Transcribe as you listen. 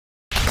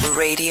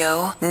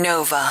Radio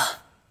Nova.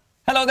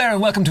 Hello there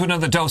and welcome to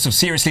another dose of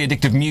seriously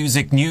addictive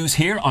music news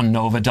here on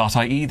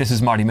nova.ie. This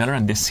is Marty Miller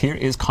and this here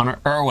is Conor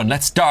Irwin.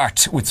 Let's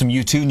start with some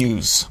U2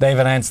 news. They've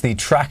announced the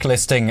track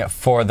listing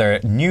for their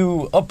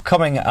new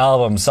upcoming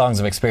album, Songs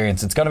of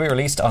Experience. It's going to be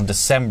released on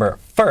December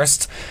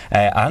 1st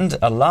and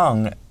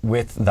along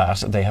with that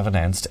they have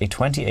announced a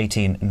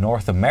 2018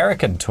 North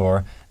American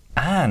tour,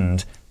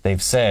 and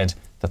they've said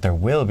that there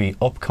will be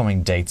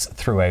upcoming dates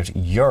throughout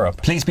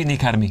Europe. Please be in the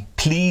Academy.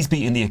 Please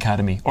be in the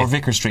Academy or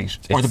Vicar Street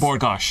or the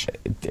Bord Gáis.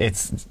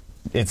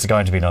 It's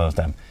going to be none of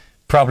them.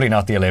 Probably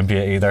not the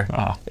Olympia either.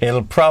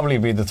 It'll probably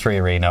be the 3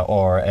 Arena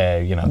or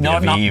the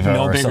Aviva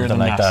or something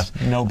like that.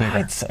 No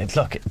bigger.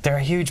 Look, they're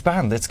a huge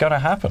band. It's going to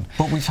happen.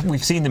 But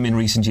we've seen them in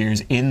recent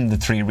years in the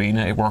 3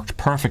 Arena. It worked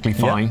perfectly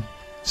fine. Yeah.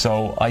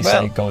 So I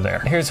say go there.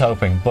 Here's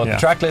hoping. But the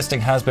track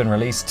listing has been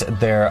released.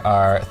 There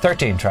are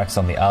 13 tracks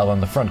on the album.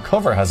 The front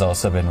cover has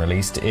also been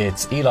released.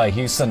 It's Eli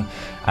Hewson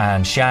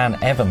and Sian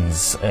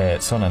Evans,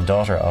 son and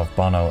daughter of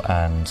Bono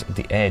and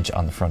The Edge,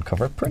 on the front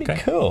cover. Pretty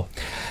cool.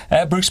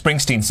 Bruce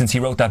Springsteen, since he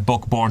wrote that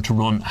book Born to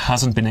Run,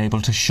 hasn't been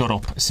able to shut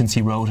up since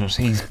he wrote it.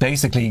 He's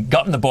basically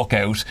gotten the book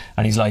out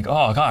and he's like,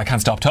 oh God, I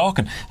can't stop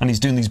talking. And he's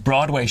doing these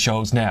Broadway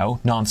shows now,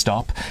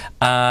 non-stop.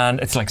 And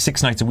it's like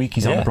 6 nights a week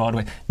he's on the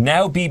Broadway.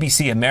 Now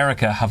BBC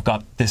America have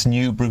got this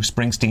new Bruce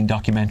Springsteen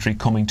documentary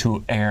coming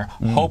to air.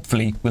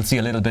 Hopefully we'll see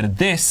a little bit of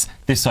this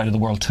side of the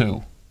world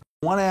too.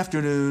 One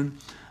afternoon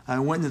I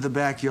went into the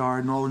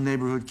backyard and all the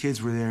neighborhood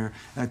kids were there,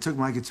 and I took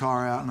my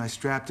guitar out and I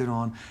strapped it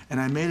on and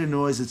I made a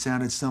noise that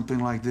sounded something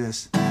like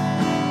this. You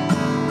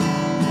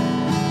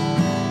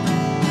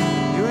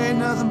ain't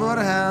nothing but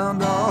a hound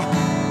dog.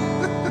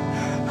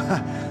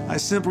 I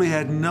simply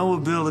had no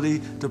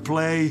ability to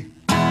play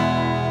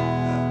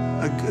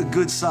a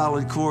good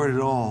solid chord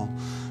at all.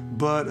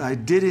 But I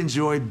did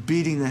enjoy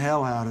beating the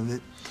hell out of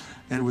it,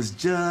 and it was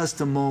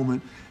just a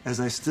moment as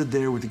I stood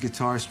there with the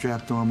guitar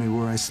strapped on me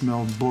where I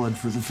smelled blood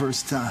for the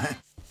first time.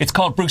 It's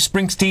called Bruce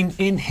Springsteen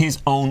in his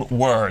own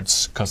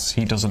words, because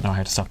he doesn't know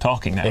how to stop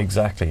talking now.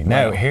 Exactly.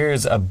 Now,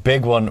 here's a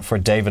big one for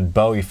David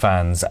Bowie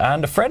fans,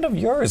 and a friend of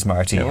yours,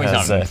 Marty,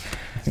 has...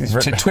 He's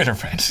a Twitter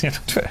friend.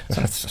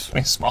 That's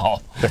just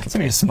small. It's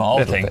only a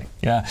small thing.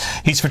 Yeah,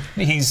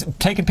 he's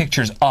taken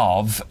pictures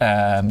of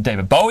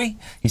David Bowie.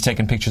 He's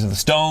taken pictures of the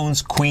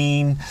Stones,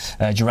 Queen,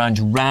 Duran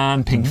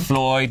Duran, Pink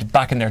Floyd,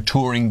 back in their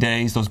touring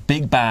days, those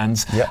big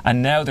bands.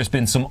 And now there's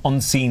been some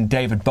unseen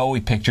David Bowie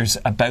pictures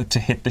about to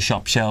hit the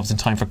shop shelves in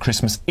time for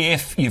Christmas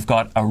if you've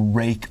got a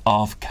rake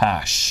of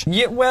cash.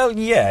 Yeah, well,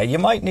 yeah, you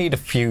might need a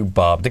few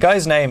bob. The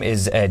guy's name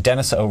is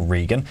Dennis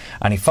O'Regan,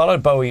 and he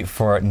followed Bowie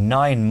for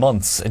 9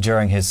 months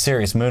during his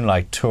Serious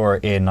Moonlight tour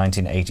in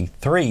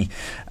 1983,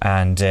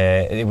 and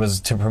it was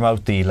to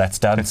promote the Let's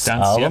Dance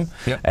album.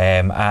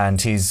 And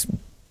he's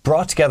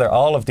brought together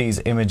all of these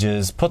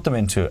images, put them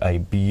into a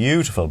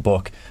beautiful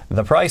book.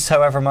 The price,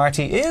 however,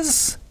 Marty,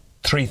 is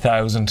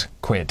 3,000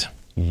 quid.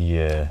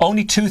 Yeah.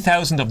 Only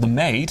 2,000 of them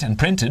made and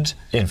printed.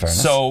 In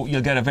fairness. So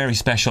you'll get a very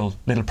special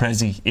little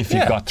prezi if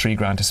you've got 3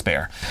 grand to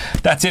spare.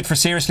 That's it for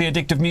Seriously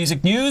Addictive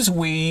Music News.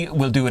 We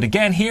will do it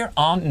again here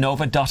on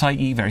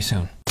nova.ie very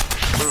soon.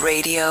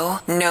 Radio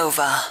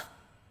Nova.